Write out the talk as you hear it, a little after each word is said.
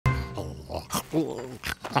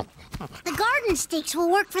The garden stakes will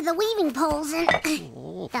work for the weaving poles, and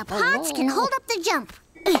the pots can hold up the jump.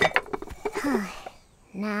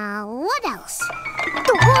 Now, what else?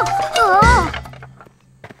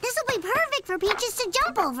 This will be perfect for Peaches to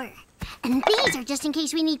jump over. And these are just in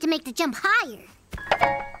case we need to make the jump higher.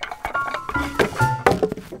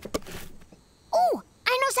 Oh,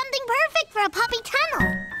 I know something perfect for a puppy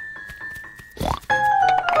tunnel.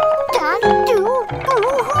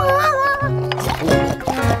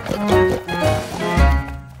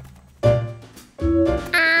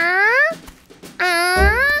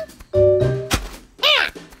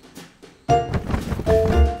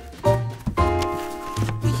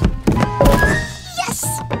 Yes!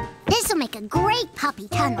 This'll make a great puppy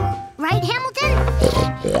tunnel. Right, Hamilton?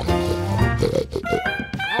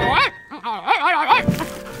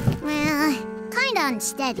 Well, kinda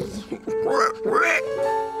unsteady.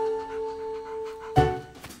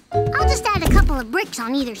 I'll just add a couple of bricks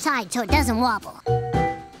on either side so it doesn't wobble.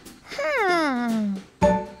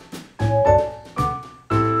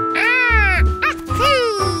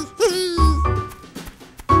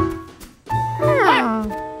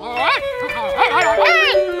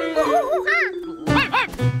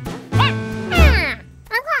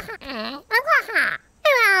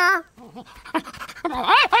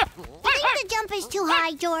 Think the jump is too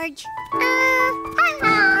high, George?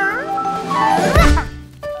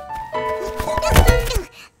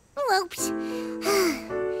 Whoops.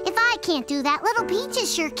 If I can't do that, little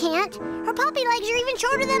Peaches sure can't. Her puppy legs are even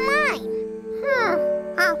shorter than mine.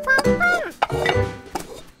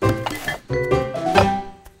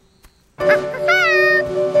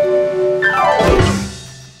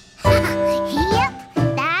 Yep,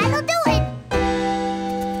 that'll do it.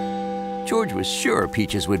 George was sure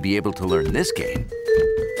Peaches would be able to learn this game.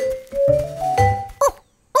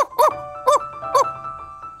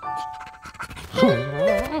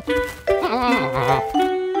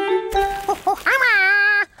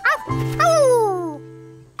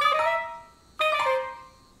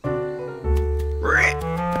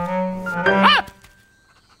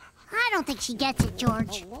 I don't think she gets it,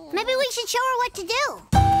 George. Maybe we should show her what to do.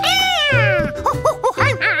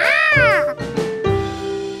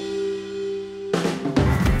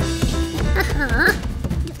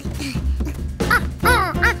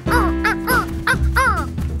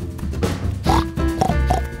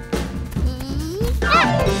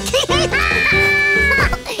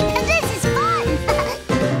 This is fun.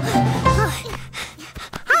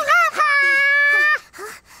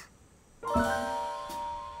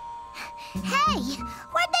 Hey,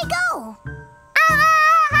 where'd they go?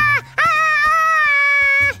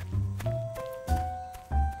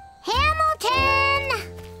 Hamilton!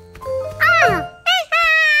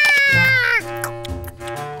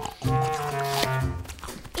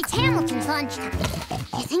 It's Hamilton's lunchtime.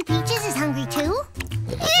 You think Peaches is hungry too?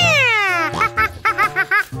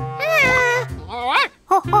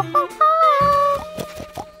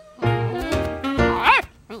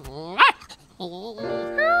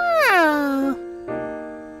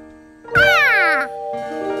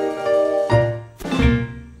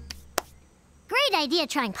 Great idea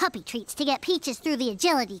trying puppy treats to get Peaches through the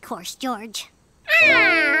agility course, George.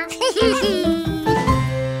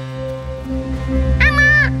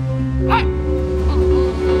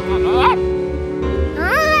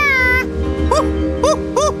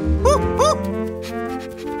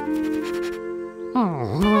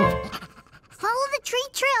 Follow the tree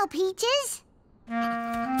trail, Peaches.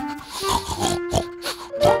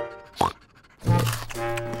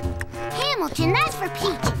 Hamilton, that's for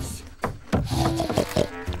Peaches.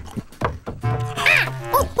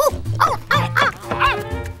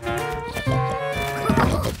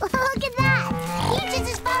 Look at that. Peaches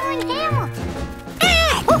is following Hamilton.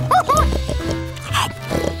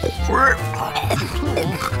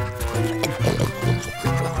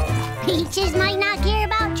 Peaches might not care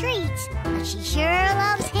about treats, but she sure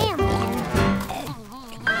loves Hamilton.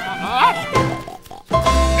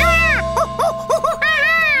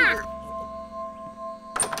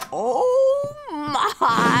 Oh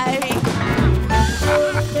my!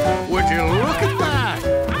 Would you look at that?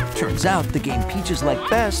 Turns out the game Peaches liked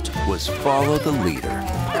best was follow the leader.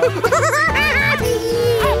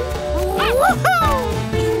 Woohoo!